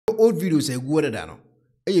old videos a good dano.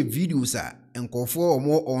 Videos are nkofo or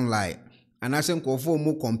more online. And I send nkofo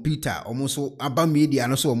more computer almost so aba media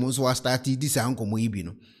and also almost so start this anko mo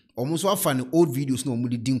ibino. Almost so find old videos no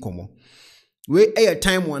mudi dinkomo. We a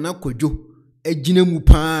time one kojo e jine mu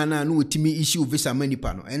pa na no timi issue visa many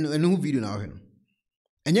pano and who video now heno.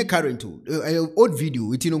 And ye current to old video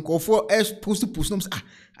with you nkofo post no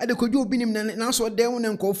I de kojo Obinim na so there one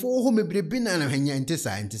nkofo ho mebrebe na hanya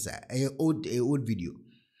ntesa old video.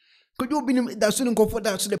 Kojo Obinim that so nkofo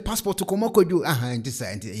that so the passport to come kojo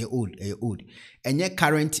ntesa old and ye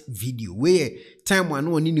current video where time one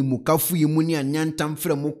no ni mu kafu ye mu ni anyantam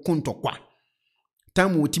frɛ mo kontokwa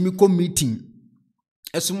time wo timi ko meeting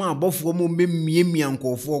esuma abofo mo memiemia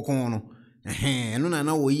nkofo kon no no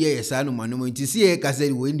na wo ye sa no manu nti si e ka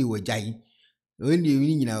se we ndi wajai we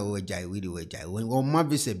ndi nyina wajai we ndi wajai o ma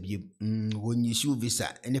visa bie wo nyishu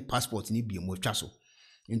visa any passport ni bie mo twa so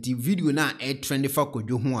nti video na e trend fa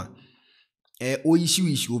kojo ho a o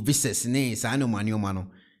issue visas ne sa no manu ma no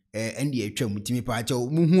ndi atwa mutimi pa acha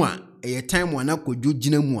mu hu a e time wana kojo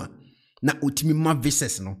gina mu a na otimi ma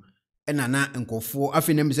visas no na nkofo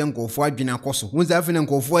afi na mse nkofo adwena koso hunza afi na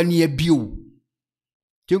nkofo ani abio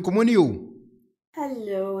kenkomoni yo.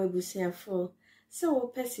 Hello ebusiafo,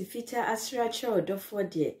 so pesifita asracha odofo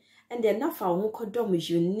de and then nafa ho kodom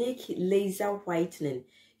unique laser whitening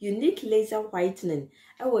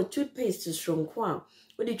our toothpaste stronko a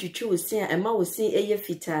odi twitwi wo sin a ma wo sin eye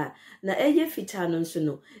fita na eye fita no nso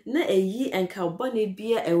no na eyi enka bone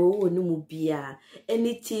bia ewo wo no mu bia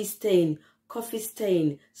any tea stain, coffee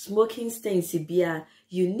stain, smoking stain sibia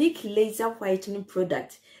unique laser whitening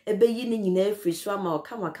product ebe yi ni nyina free so ama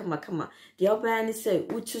kama de oba ni say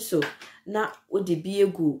utu so na odi bi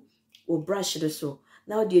egu o brush do so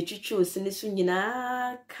na odi etwitwi o sini so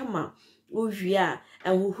nyina kama o hwia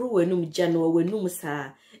enhuhuru wenum gya no wenum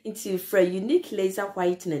saa into for unique laser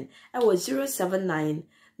whitening I was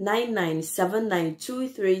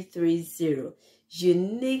 07999792330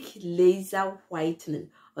 unique laser whitening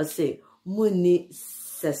or say money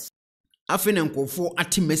ses afena nkofo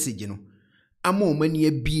ati message no ama o mani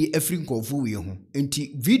abie afri nkofo we ho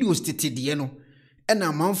enti videos tetede no na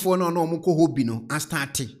amanfo no na omko hobby no a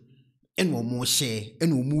start eno omo share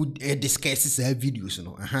eno omo discuss sa videos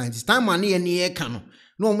no this time man ye ka no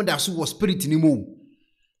na omo da so spirit ni mo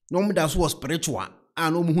na omo da so spiritual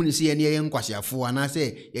and omo hu ni se ye nkwasiafo ana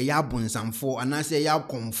se ye ya bonsamfo ana se ya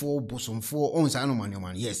konfo bosomfo onsa no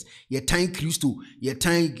man yes ye tan Kristo ye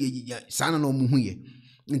tan sana no omo hu ye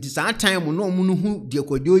nti sa time no omo no hu de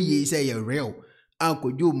kojo ye se ye real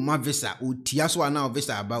akojo ma visa otia so ana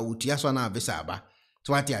visa aba otia so ana visa aba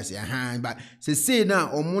to what you say but say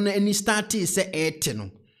na omo na any start say ete no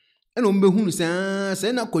ena ombe hunu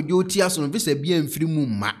say na kojo otia so no visa bia mfiri mu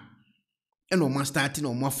ma ena omo start na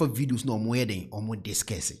omo afa videos na omo yeden omo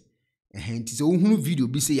discuss nti say ohunu video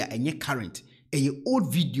bi say ya enye current eye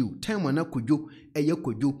old video time na kojo eye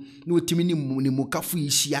kojo na otimi ni mo kafu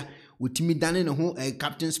ihia otimi dane ne ho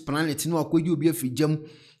captain's planet no akojo bi afijam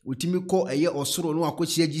otimi ko eye osoro no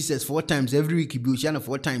akochia Jesus 4 times every week bi ochia na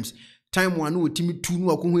 4 times time one otimi tu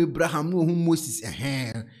no akohu Abraham no hu Moses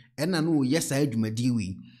ena no yesa adwumadi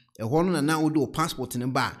wi ho no na wo passport ne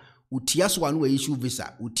ba utia so anu issue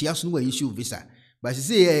visa utia so no issue visa but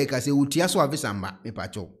say ka say utia so visa mba me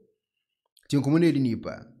pacho ti nkomo na edi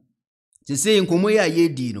nipa say nkomo ya ye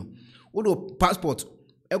di no wo passport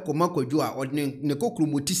ekoma kwadwo a odne ne kokru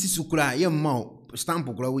motisi sukura ye mma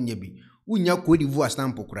stamp kura wonya bi wonya Cote d'Ivoire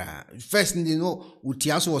stamp kura first ndi no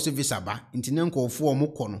utia so wo visa ba ntine nkofo o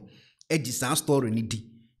mokọ no edi sa story ni di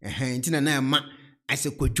ntina na ma ase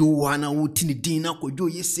kwadwo wana wotini din na kwadwo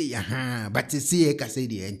yese but say ka say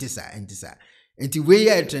di entisa nti we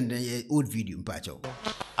ya trend old video mpacho.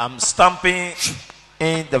 I'm stamping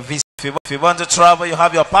in the visa. If you want to travel, you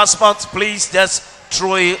have your passport, please just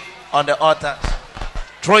throw it on the altar.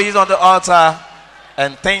 Throw it on the altar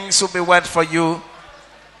and things will be wet for you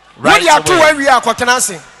right away.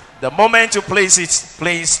 The moment you place it,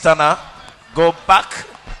 please stand up, go back.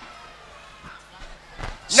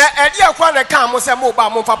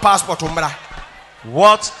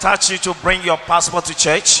 What touched you to bring your passport to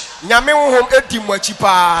church?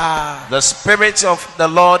 The Spirit of the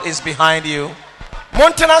Lord is behind you.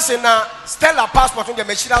 Stella passport on the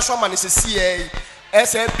machine so man is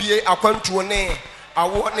SAPA akwantuone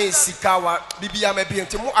awone sikawa bibia mebi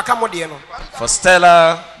ntemu akamode no. For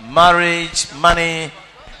Stella, marriage, money,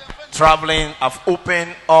 traveling have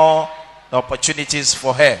opened all the opportunities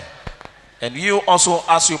for her. And you also,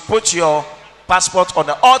 as you put your passport on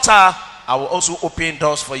the altar, I will also open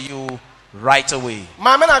doors for you right away.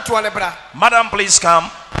 Madam, please come.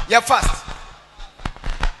 Yeah, fast.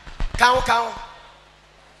 Count.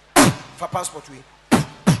 for passport we.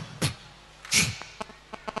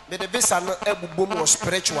 Me the visa no ebubom or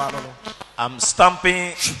spiritual no. I'm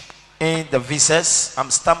stamping in the visas.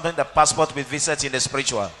 I'm stamping the passport with visas in the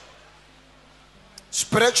spiritual.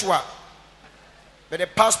 Spiritual. Me the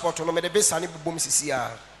passport no me the visa ni bubom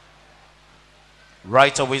sisia.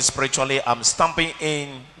 Right away spiritually, I'm stamping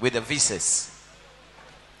in with the visas.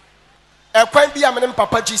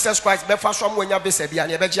 Papa Jesus Christ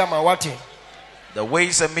the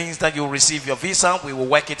ways and means that you receive your visa, we will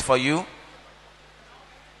work it for you.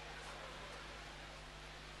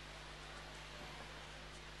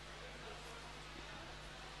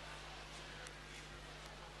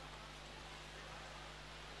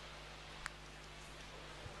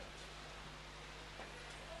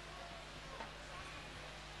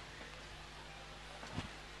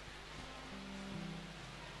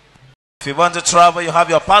 If you want to travel, you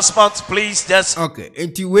have your passport, please just... Okay,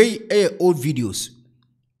 enti we old videos.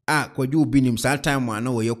 Kwadwo Obinim, sa time wa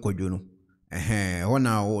na we kwadwo no.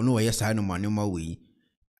 Hona no we sa no manoma we.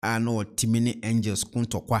 No timini angels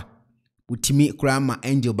kuntokwa. Utimi krama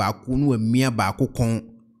angel ba ku no amia ba kokon.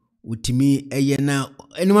 Utimi na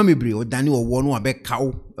enuma mebre odane wo no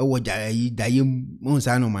abekawo wo jayi dayem mo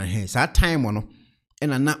sa no man sa time no.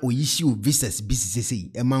 Na oyisi o visas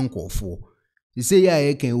bisisese e mankofo. You say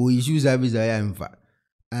yeah, can we use a visa? I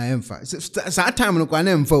am fa. So time no kwa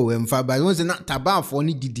na mfa but once not taba for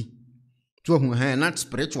ni didi. So not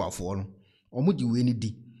spiritual for no. Omudi we ni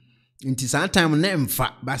di. Nti sa time na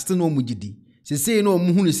mfa but still no mudi. Say no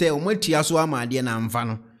mu hunu say omatia so amade na mfa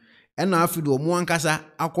no. E na afido omo ankasa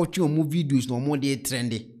akotwe omo videos no omo de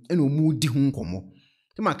trend e na omo di hu nkomo.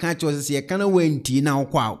 Ti maka cho say e kana wanti na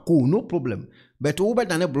akwa ko no problem. But over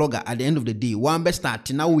than a blogger at the end of the day, one best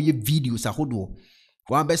start now we videos a hodwo.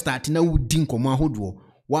 One best start now we dinkoma hodwo.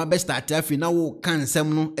 One best start if now can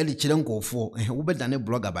some no eli chilenko for over than a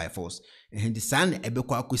blogger by force. And the sun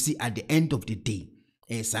ebeko akusi at the end of the day.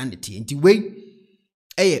 Sanity. And the way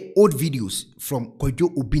old videos from Kojo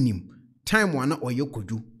Obinim. Time wana or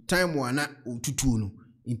yokoju. Time wana ututunu.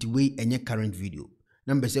 Into way any current video.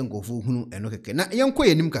 Number senko for hunu enoke. Na yanko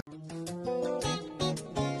yenimka.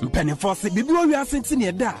 Pennyforce bibi wo wiase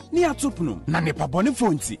ntine da ni atopnum na ne pabone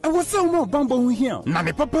fonti e wo se mo bambo hu hia na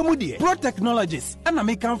ne papa mu de Pro Technologies ana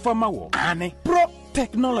me kan fama wo ane Pro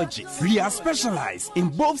Technologies. We are specialized in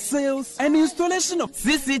both sales and installation of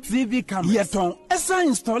CCTV cameras. Yeton esa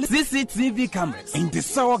install CCTV cameras in the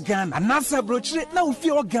South Ghana and NASA brochure na ufi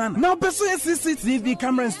Ghana. Now person CCTV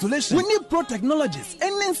camera installation. We need Pro Technologies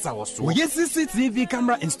and in South. We get CCTV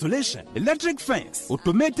camera installation, electric fence,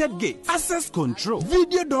 automated gate, access control,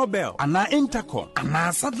 video doorbell, and intercom,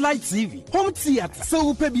 and satellite TV, home theater,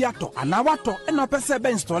 so upebiato, and wato, and a person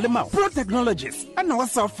install them out. Pro Technologies and our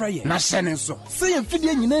software. Na shenenso. Say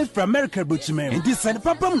Fidya nyina from America Bruchman. And this and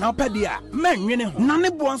papa na pedia. Man yene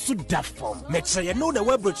nane boanso da form. Make sure you know the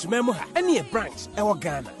web Bruchman ha any branch e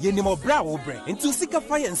Ghana. Ye ni mo bra wo bre. Into sika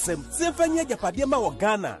fire nsem. Se fanya japade ma wo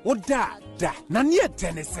Ghana. Wo da. Na near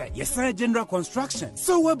Tennessee, yes, general construction.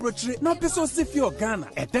 So we broche no peso si fi Ghana.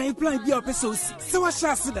 E dan plan bi o peso si. So wa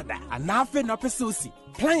sha se dada. Ana fe no peso si.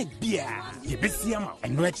 Plan bia. Ye besi ama.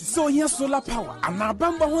 Eno echi so here solar power. Ana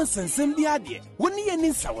bamba ho sensem bi ade. Woni ye ni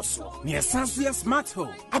nsawo so. Ne esanso ye smart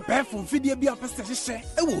home. Apa phone fidie bi o peso hye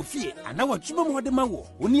e wo fie. Ana wa twuma mo de ma wo.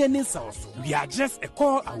 Woni ye ni nsawo so. We are just a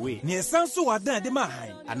call away. Ne esanso wa dan de ma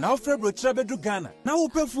han. Ana ofre broche bedu Ghana. Na wo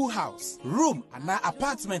pe full house, room, ana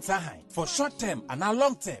apartment ahan. For short term and a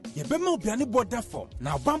long term, ye be mo biani border form.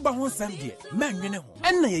 Now bamba hon sem die, man wene ho.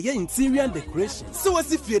 And na ye interior decoration. So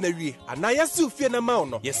as if ye na wie, and na ye su fie na ma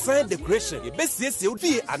no. Ye sign decoration, ye be sie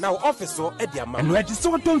fie and now office or e dia ma. And we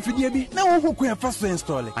so tom fidie bi, na wo ko fa so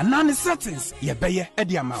install it. And na ne settings, ye be ye e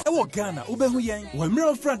dia ma. E wo Ghana, wo be hu yen. Wo mre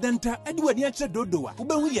ofra denta, e de wani a che dodoa. Wo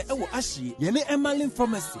be hu ye e wo ahye. Ye ne Emalin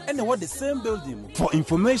Pharmacy, and what the same building. For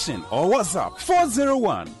information or WhatsApp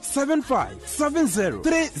 401 75 70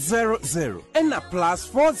 30 and a plus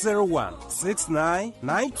 401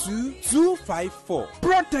 6992 254.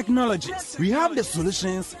 Pro Technologies. We have the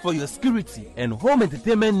solutions for your security and home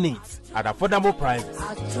entertainment needs at affordable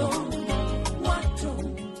prices.